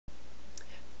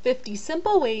50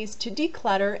 simple ways to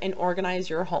declutter and organize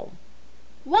your home.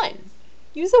 1.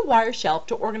 Use a wire shelf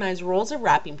to organize rolls of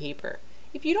wrapping paper.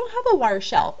 If you don't have a wire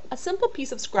shelf, a simple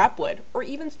piece of scrap wood or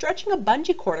even stretching a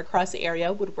bungee cord across the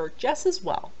area would work just as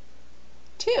well.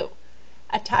 2.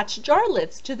 Attach jar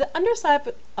lids to the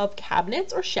underside of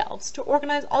cabinets or shelves to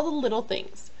organize all the little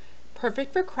things.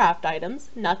 Perfect for craft items,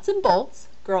 nuts and bolts,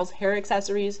 girls' hair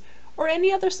accessories, or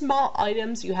any other small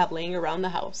items you have laying around the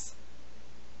house.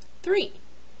 3.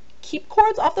 Keep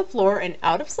cords off the floor and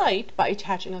out of sight by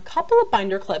attaching a couple of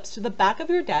binder clips to the back of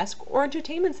your desk or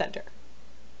entertainment center.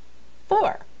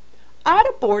 4. Add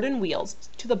a board and wheels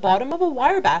to the bottom of a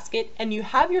wire basket and you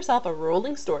have yourself a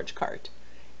rolling storage cart.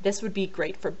 This would be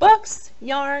great for books,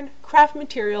 yarn, craft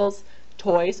materials,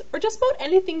 toys, or just about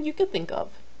anything you could think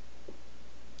of.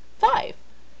 5.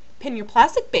 Pin your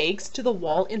plastic bags to the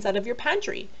wall inside of your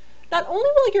pantry. Not only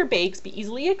will your bags be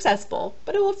easily accessible,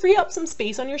 but it will free up some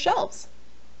space on your shelves.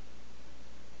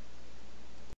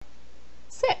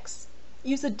 6.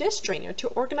 Use a dish strainer to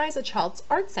organize a child's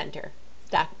art center.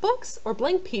 Stack books or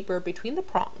blank paper between the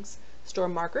prongs. Store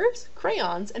markers,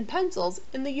 crayons, and pencils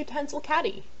in the utensil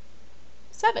caddy.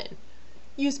 7.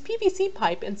 Use PVC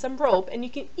pipe and some rope and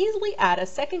you can easily add a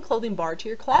second clothing bar to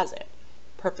your closet.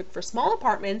 Perfect for small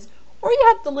apartments or you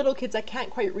have the little kids that can't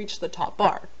quite reach the top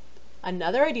bar.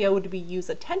 Another idea would be use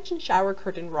a tension shower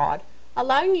curtain rod,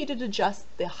 allowing you to adjust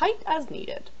the height as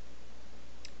needed.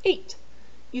 8.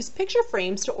 Use picture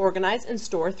frames to organize and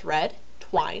store thread,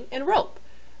 twine, and rope.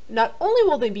 Not only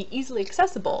will they be easily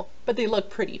accessible, but they look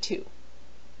pretty too.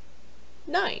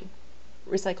 9.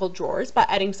 Recycle drawers by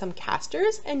adding some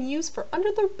casters and use for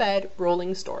under the bed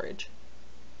rolling storage.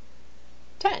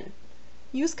 10.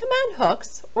 Use command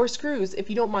hooks or screws if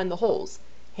you don't mind the holes.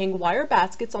 Hang wire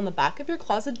baskets on the back of your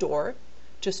closet door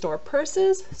to store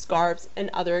purses, scarves, and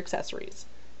other accessories.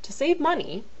 To save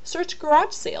money, search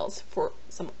garage sales for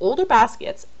some older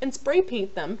baskets and spray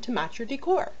paint them to match your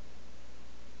decor.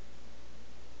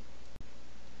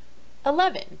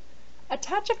 11.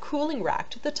 Attach a cooling rack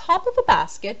to the top of a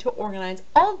basket to organize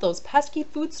all of those pesky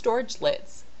food storage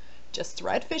lids. Just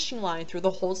thread fishing line through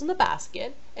the holes in the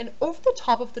basket and over the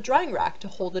top of the drying rack to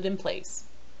hold it in place.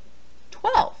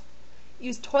 12.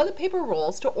 Use toilet paper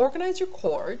rolls to organize your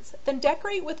cords, then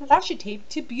decorate with washi tape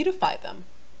to beautify them.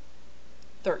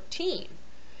 13.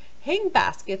 Hang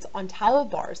baskets on towel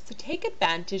bars to take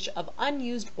advantage of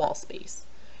unused wall space.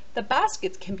 The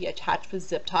baskets can be attached with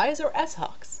zip ties or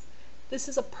S-hooks. This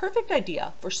is a perfect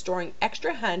idea for storing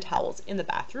extra hand towels in the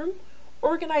bathroom,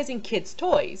 organizing kids'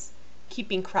 toys,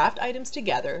 keeping craft items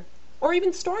together, or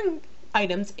even storing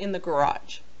items in the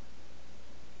garage.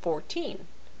 14.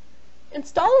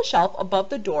 Install a shelf above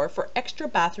the door for extra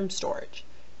bathroom storage.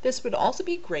 This would also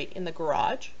be great in the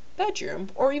garage, bedroom,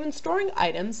 or even storing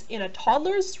items in a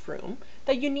toddler's room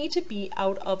that you need to be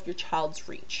out of your child's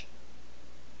reach.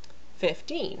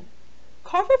 15.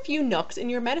 Carve a few nooks in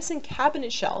your medicine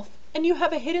cabinet shelf and you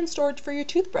have a hidden storage for your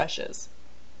toothbrushes.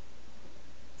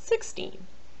 16.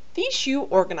 These shoe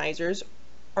organizers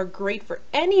are great for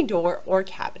any door or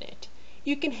cabinet.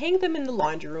 You can hang them in the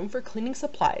laundry room for cleaning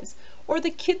supplies or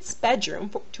the kids' bedroom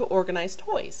to organize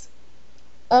toys.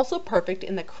 Also perfect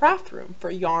in the craft room for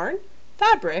yarn,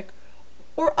 fabric,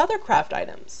 or other craft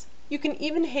items. You can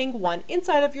even hang one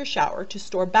inside of your shower to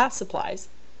store bath supplies.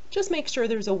 Just make sure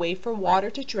there's a way for water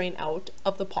to drain out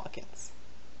of the pockets.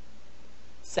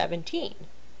 17.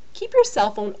 Keep your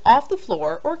cell phone off the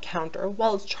floor or counter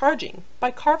while it's charging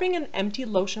by carving an empty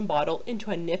lotion bottle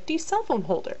into a nifty cell phone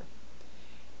holder.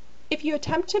 If you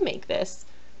attempt to make this,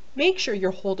 make sure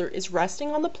your holder is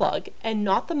resting on the plug and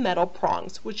not the metal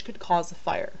prongs, which could cause a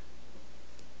fire.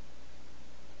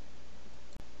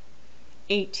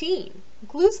 18.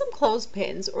 Glue some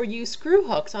clothespins or use screw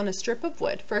hooks on a strip of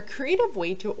wood for a creative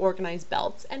way to organize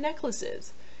belts and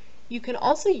necklaces. You can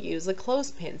also use the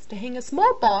clothespins to hang a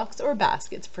small box or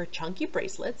baskets for chunky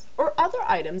bracelets or other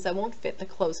items that won't fit the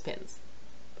clothespins.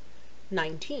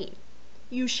 19.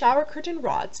 Use shower curtain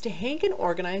rods to hang and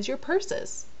organize your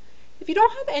purses. If you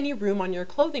don't have any room on your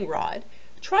clothing rod,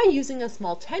 try using a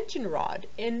small tension rod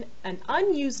in an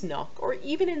unused nook or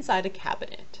even inside a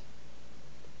cabinet.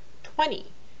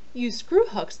 20. Use screw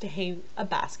hooks to hang a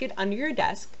basket under your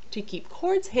desk to keep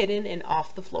cords hidden and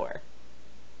off the floor.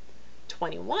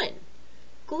 21.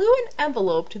 Glue an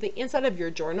envelope to the inside of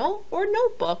your journal or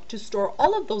notebook to store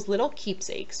all of those little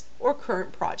keepsakes or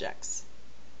current projects.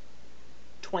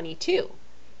 22.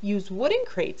 Use wooden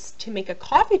crates to make a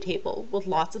coffee table with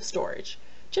lots of storage.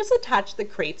 Just attach the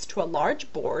crates to a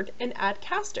large board and add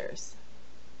casters.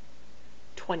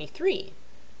 23.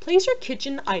 Place your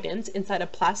kitchen items inside a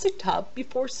plastic tub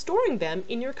before storing them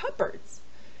in your cupboards.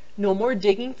 No more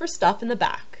digging for stuff in the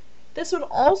back. This would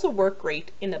also work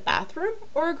great in a bathroom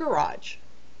or a garage.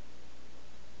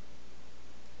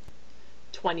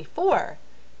 24.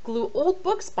 Glue old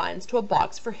book spines to a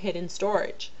box for hidden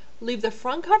storage. Leave the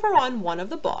front cover on one of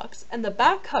the books and the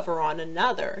back cover on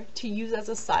another to use as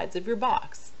the sides of your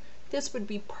box. This would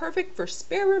be perfect for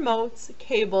spare remotes,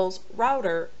 cables,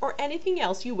 router, or anything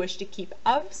else you wish to keep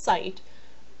out of sight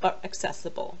but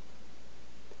accessible.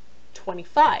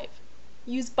 25.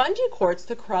 Use bungee cords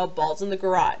to corral balls in the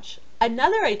garage.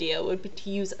 Another idea would be to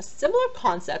use a similar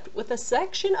concept with a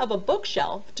section of a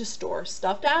bookshelf to store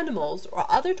stuffed animals or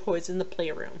other toys in the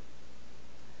playroom.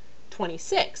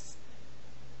 26.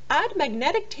 Add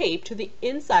magnetic tape to the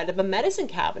inside of a medicine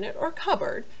cabinet or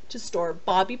cupboard to store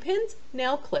bobby pins,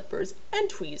 nail clippers, and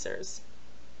tweezers.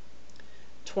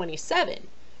 27.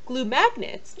 Glue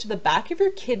magnets to the back of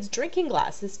your kids' drinking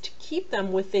glasses to keep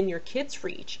them within your kids'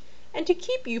 reach and to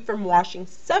keep you from washing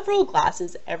several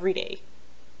glasses every day.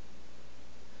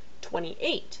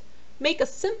 28. Make a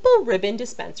simple ribbon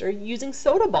dispenser using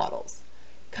soda bottles.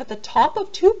 Cut the top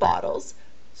of 2 bottles,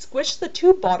 squish the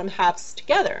 2 bottom halves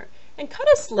together, and cut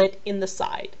a slit in the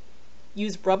side.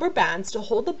 Use rubber bands to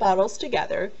hold the bottles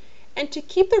together and to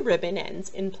keep the ribbon ends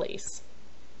in place.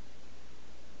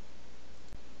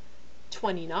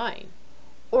 29.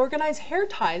 Organize hair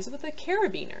ties with a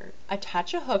carabiner.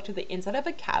 Attach a hook to the inside of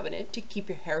a cabinet to keep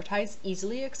your hair ties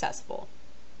easily accessible.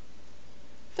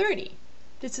 30.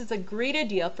 This is a great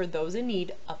idea for those in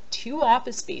need of 2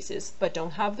 office spaces but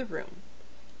don't have the room.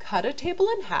 Cut a table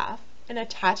in half and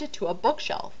attach it to a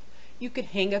bookshelf. You could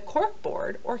hang a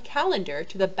corkboard or calendar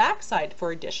to the back side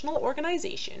for additional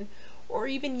organization, or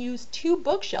even use 2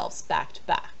 bookshelves back to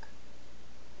back.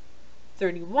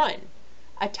 31.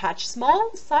 Attach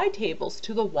small side tables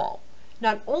to the wall.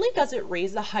 Not only does it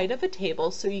raise the height of a table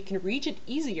so you can reach it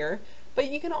easier, but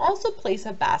you can also place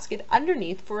a basket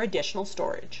underneath for additional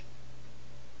storage.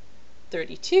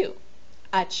 32.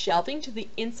 Add shelving to the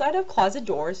inside of closet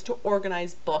doors to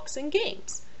organize books and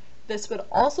games. This would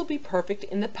also be perfect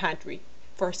in the pantry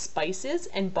for spices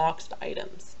and boxed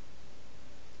items.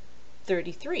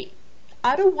 33.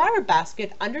 Add a wire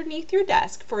basket underneath your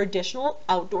desk for additional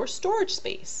outdoor storage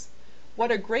space. What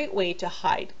a great way to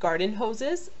hide garden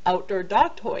hoses, outdoor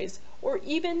dog toys, or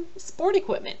even sport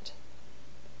equipment.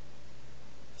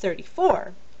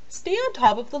 34. Stay on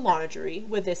top of the laundry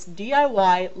with this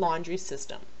DIY laundry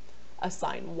system.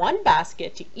 Assign 1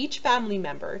 basket to each family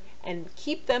member and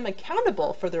keep them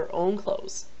accountable for their own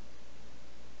clothes.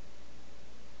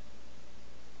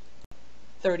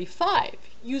 35.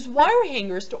 Use wire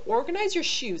hangers to organize your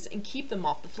shoes and keep them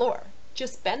off the floor.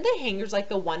 Just bend the hangers like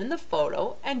the one in the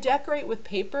photo and decorate with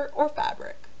paper or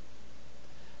fabric.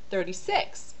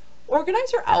 36.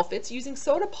 Organize your outfits using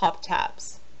soda pop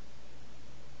tabs.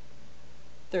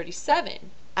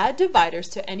 37. Add dividers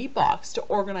to any box to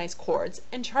organize cords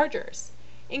and chargers.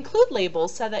 Include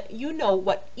labels so that you know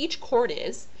what each cord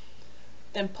is.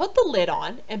 Then put the lid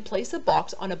on and place the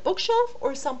box on a bookshelf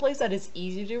or someplace that is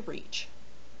easy to reach.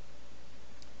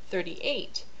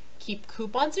 38. Keep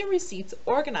coupons and receipts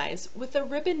organized with a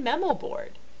ribbon memo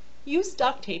board. Use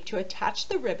duct tape to attach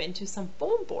the ribbon to some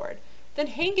foam board, then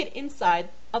hang it inside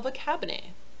of a cabinet.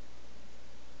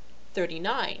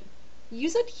 39.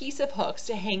 Use adhesive hooks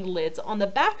to hang lids on the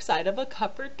back side of a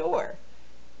cupboard door.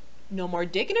 No more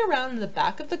digging around in the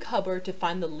back of the cupboard to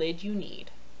find the lid you need.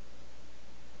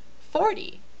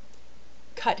 40.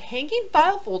 Cut hanging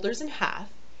file folders in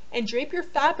half and drape your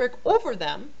fabric over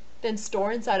them, then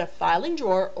store inside a filing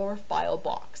drawer or file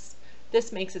box.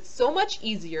 This makes it so much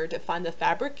easier to find the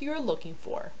fabric you are looking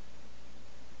for.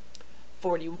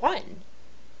 41.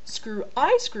 Screw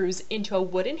eye screws into a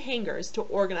wooden hangers to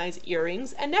organize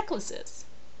earrings and necklaces.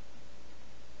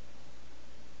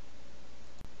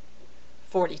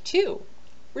 42.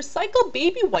 Recycle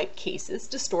baby wipe cases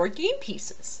to store game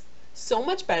pieces. So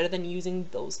much better than using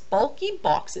those bulky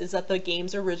boxes that the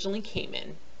games originally came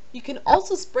in. You can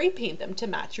also spray paint them to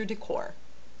match your decor.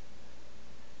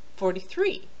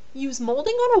 43. Use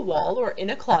molding on a wall or in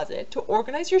a closet to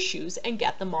organize your shoes and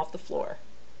get them off the floor.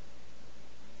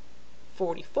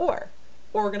 44.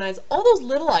 Organize all those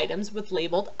little items with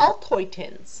labeled Altoid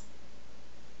tins.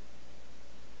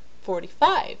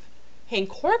 45. Hang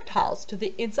cork towels to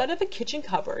the inside of a kitchen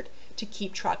cupboard to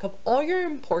keep track of all your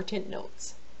important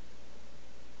notes.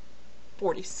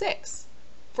 46.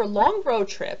 For long road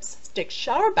trips, stick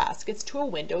shower baskets to a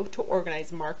window to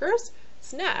organize markers,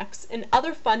 snacks, and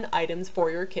other fun items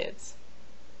for your kids.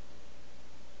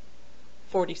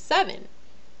 47.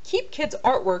 Keep kids'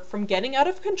 artwork from getting out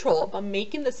of control by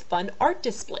making this fun art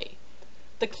display.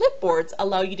 The clipboards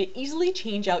allow you to easily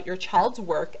change out your child's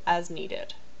work as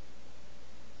needed.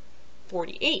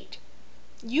 48.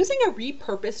 Using a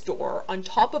repurposed door on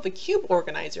top of a cube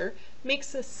organizer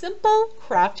makes a simple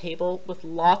craft table with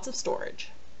lots of storage.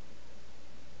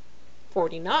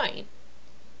 49.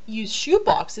 Use shoe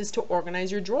boxes to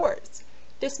organize your drawers.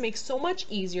 This makes so much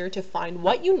easier to find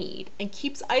what you need and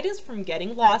keeps items from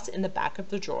getting lost in the back of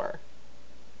the drawer.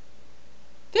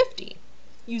 50.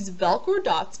 Use Velcro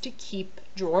dots to keep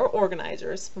drawer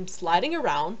organizers from sliding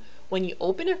around when you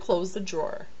open or close the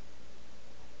drawer.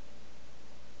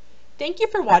 Thank you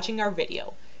for watching our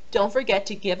video. Don't forget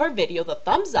to give our video the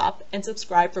thumbs up and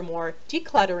subscribe for more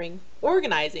decluttering,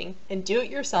 organizing, and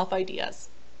do-it-yourself ideas.